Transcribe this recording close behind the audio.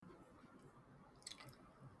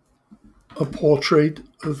A portrait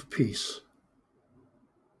of peace.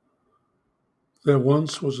 There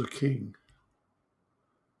once was a king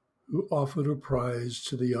who offered a prize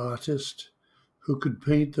to the artist who could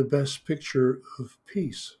paint the best picture of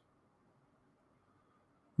peace.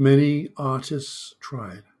 Many artists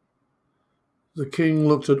tried. The king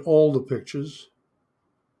looked at all the pictures.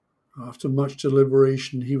 After much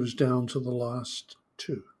deliberation, he was down to the last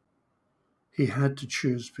two. He had to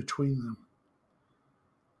choose between them.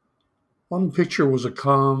 One picture was a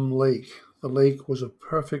calm lake. The lake was a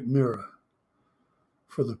perfect mirror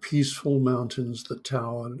for the peaceful mountains that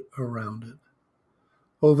towered around it.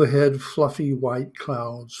 Overhead, fluffy white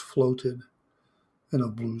clouds floated in a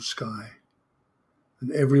blue sky.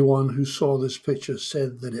 And everyone who saw this picture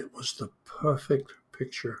said that it was the perfect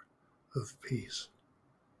picture of peace.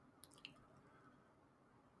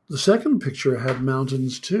 The second picture had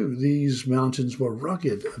mountains too. These mountains were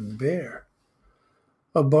rugged and bare.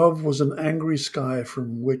 Above was an angry sky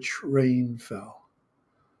from which rain fell,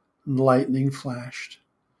 and lightning flashed,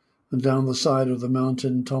 and down the side of the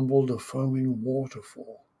mountain tumbled a foaming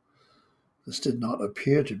waterfall. This did not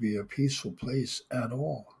appear to be a peaceful place at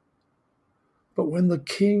all. But when the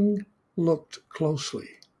king looked closely,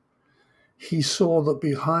 he saw that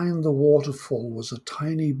behind the waterfall was a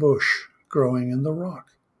tiny bush growing in the rock.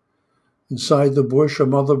 Inside the bush, a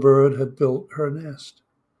mother bird had built her nest.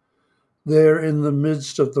 There, in the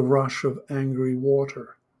midst of the rush of angry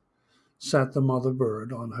water, sat the mother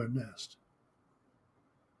bird on her nest.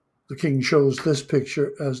 The king chose this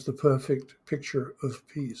picture as the perfect picture of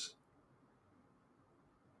peace.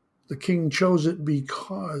 The king chose it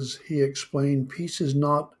because, he explained, peace is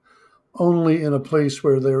not only in a place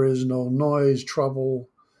where there is no noise, trouble,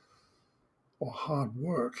 or hard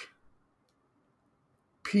work.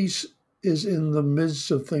 Peace is in the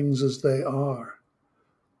midst of things as they are,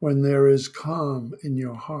 when there is calm in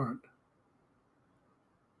your heart.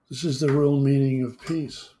 This is the real meaning of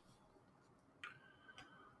peace.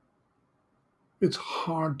 It's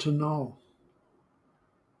hard to know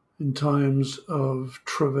in times of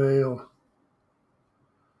travail,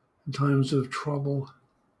 in times of trouble,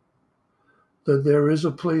 that there is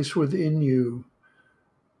a place within you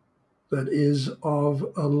that is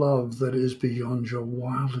of a love that is beyond your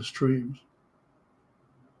wildest dreams,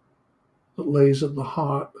 that lays at the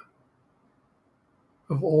heart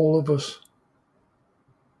of all of us.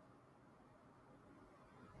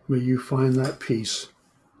 May you find that peace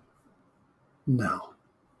now.